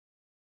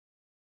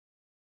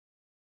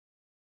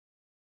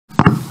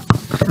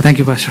Thank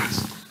you, Pastor.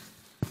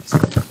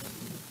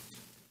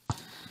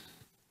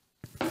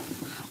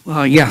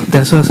 Yeah,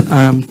 this was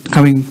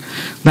coming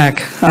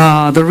back.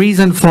 The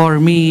reason for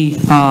me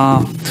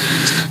to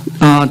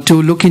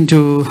look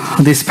into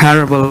this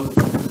parable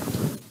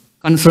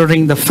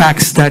concerning the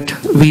facts that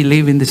we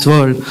live in this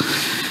world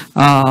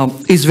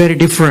is very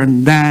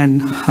different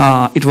than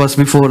it was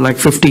before, like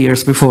 50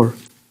 years before.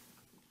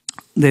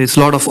 There is a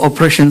lot of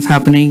oppressions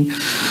happening,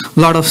 a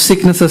lot of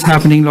sicknesses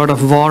happening, a lot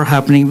of war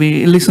happening.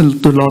 We listen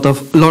to a lot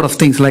of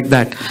things like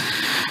that.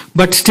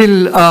 But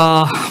still,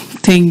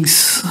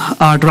 things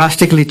are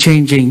drastically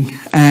changing.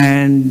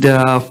 And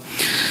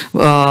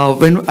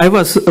when I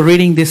was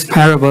reading this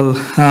parable,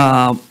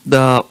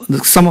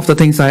 some of the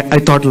things I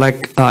thought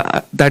like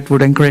that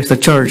would encourage the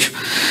church.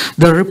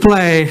 The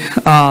reply,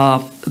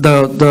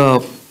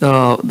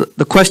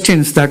 the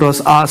questions that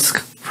was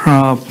asked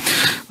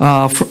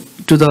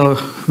to the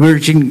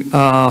virgin,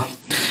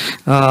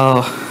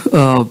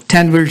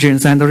 10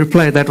 virgins, and the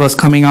reply that was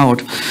coming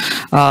out,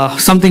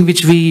 something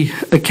which we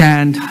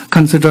can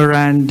consider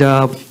and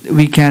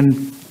we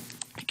can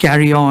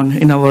carry on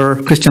in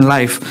our Christian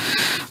life.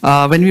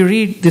 When we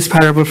read this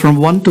parable from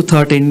 1 to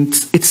 13,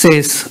 it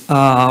says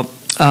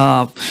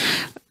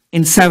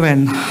in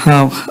 7,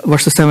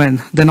 verse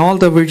 7, then all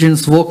the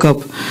virgins woke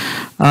up,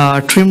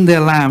 trimmed their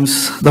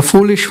lamps. The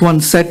foolish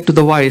one said to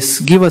the wise,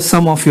 give us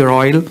some of your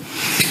oil.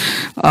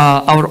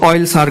 Our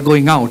oils are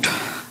going out.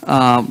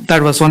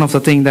 That was one of the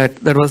things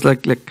that was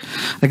like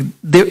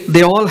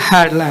they all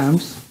had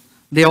lamps,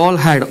 they all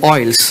had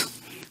oils.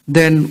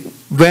 Then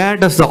where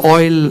does the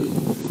oil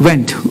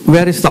went?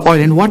 Where is the oil?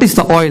 And what is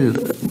the oil?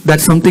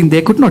 That's something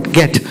they could not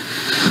get.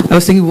 I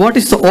was thinking, what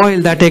is the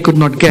oil that they could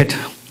not get?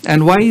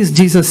 And why is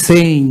Jesus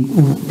saying,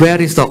 where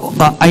is the,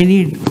 I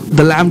need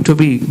the lamp to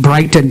be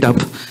brightened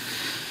up?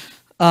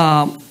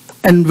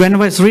 And when I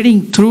was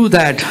reading through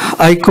that,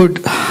 I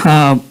could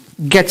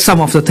get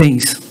some of the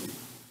things.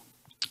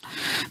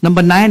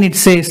 Number 9, it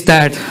says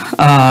that,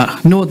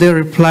 no, they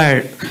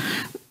replied,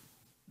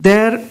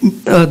 there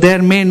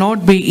may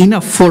not be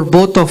enough for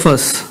both of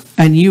us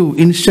and you.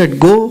 Instead,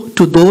 go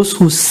to those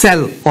who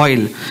sell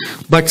oil,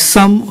 but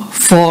some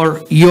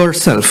for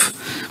yourself.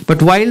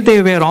 But while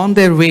they were on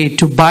their way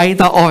to buy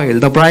the oil,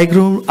 the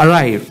bridegroom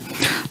arrived.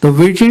 The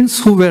virgins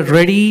who were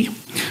ready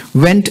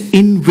went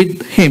in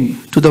with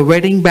him to the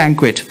wedding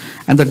banquet,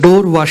 and the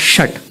door was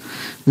shut.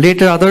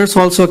 Later others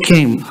also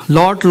came.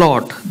 Lord,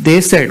 Lord, they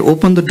said,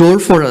 open the door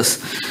for us.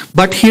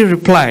 But he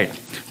replied,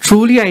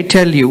 truly I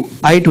tell you,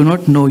 I do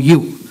not know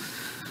you.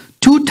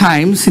 2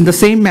 times in the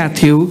same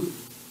Matthew,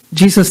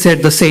 Jesus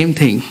said the same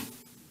thing.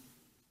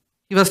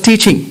 He was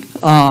teaching,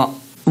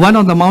 one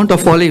on the Mount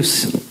of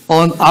Olives.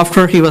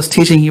 After he was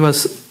teaching,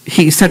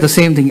 he said the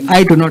same thing,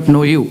 I do not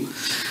know you.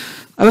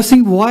 I was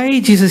thinking, why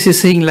Jesus is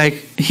saying, like,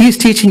 he's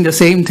teaching the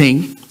same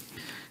thing,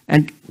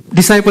 and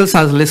disciples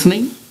are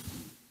listening,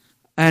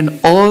 and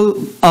all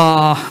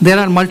there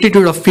are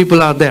multitude of people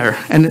out there,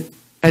 and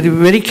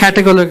very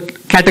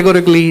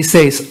categorically he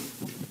says,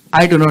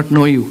 I do not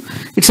know you.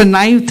 It's a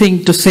naive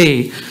thing to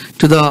say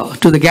to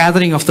the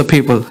gathering of the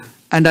people.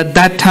 And at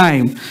that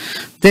time,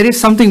 there is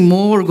something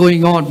more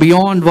going on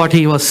beyond what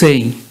he was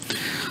saying.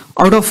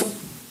 Out of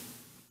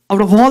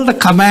all the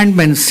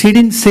commandments, he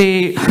didn't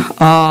say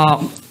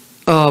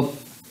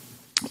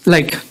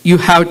like you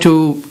have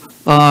to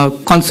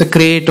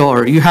consecrate,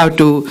 or you have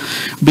to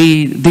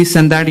be this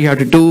and that you have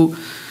to do.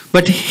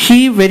 But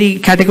he very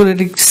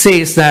categorically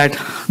says that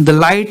the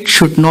light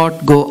should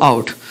not go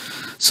out.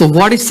 So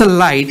what is the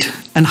light,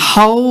 and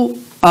how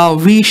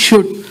we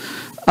should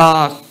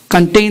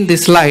contain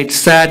this light?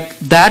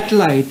 That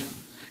light,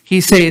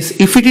 he says,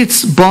 if it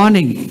is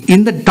burning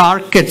in the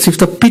darkest, if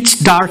the pitch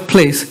dark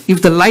place,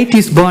 if the light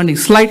is burning,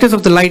 slightest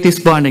of the light is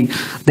burning,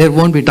 there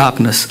won't be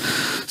darkness.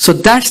 So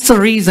that's the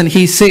reason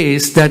he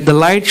says that the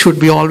light should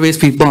be always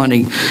be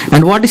burning.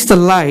 And what is the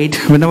light?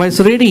 When I was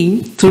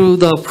reading through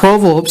the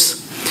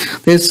Proverbs,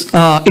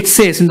 it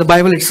says in the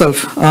Bible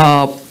itself,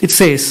 it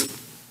says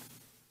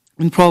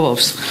in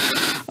Proverbs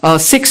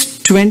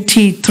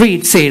 6:23,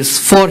 it says,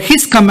 for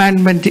his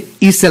commandment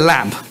is a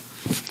lamp.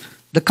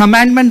 The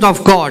commandment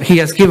of God he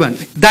has given,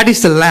 that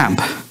is the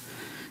lamp.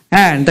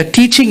 And the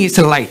teaching is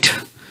a light.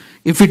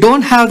 If we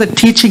don't have the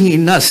teaching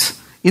in us,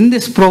 in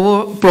this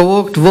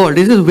provoked world,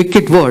 this is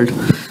wicked world,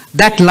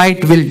 that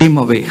light will dim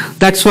away.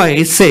 That's why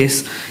it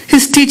says,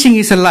 his teaching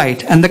is a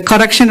light, and the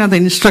correction and the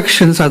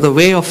instructions are the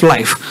way of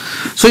life.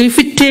 So if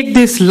we take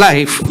this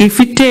life, if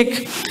we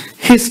take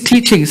his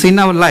teachings in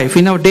our life,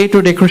 in our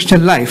day-to-day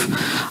Christian life,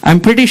 I'm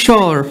pretty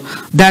sure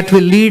that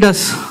will lead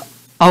us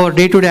our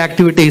day-to-day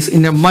activities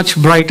in a much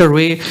brighter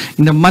way,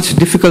 in a much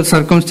difficult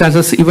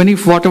circumstances, even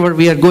if whatever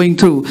we are going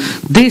through,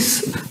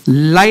 this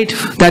light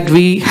that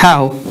we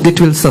have, it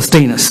will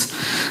sustain us.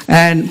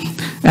 And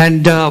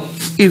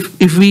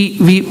if we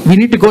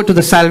need to go to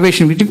the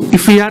salvation,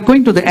 if we are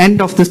going to the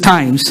end of the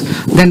times,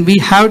 then we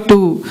have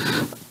to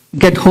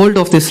get hold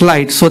of this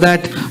light, so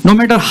that no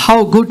matter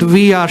how good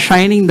we are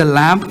shining the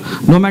lamp,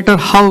 no matter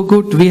how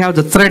good we have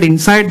the thread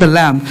inside the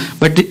lamp,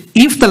 but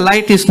if the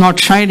light is not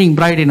shining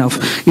bright enough,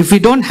 if we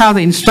don't have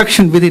the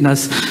instruction within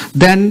us,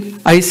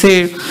 then I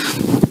say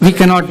we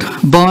cannot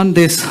burn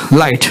this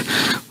light.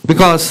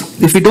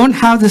 Because if we don't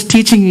have this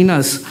teaching in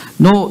us,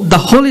 no, the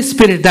Holy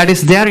Spirit that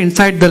is there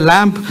inside the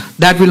lamp,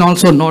 that will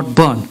also not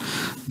burn.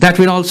 That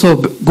will also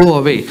go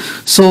away.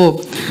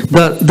 So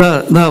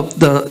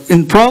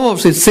in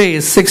Proverbs it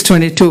says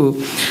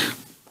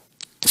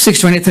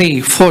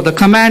 6:23, for the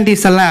command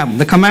is a lamp.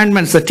 The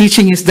commandments, the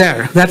teaching is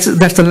there. That's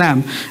the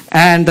lamp.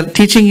 And the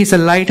teaching is a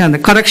light, and the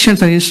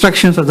corrections and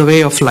instructions are the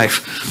way of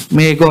life.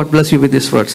 May God bless you with these words.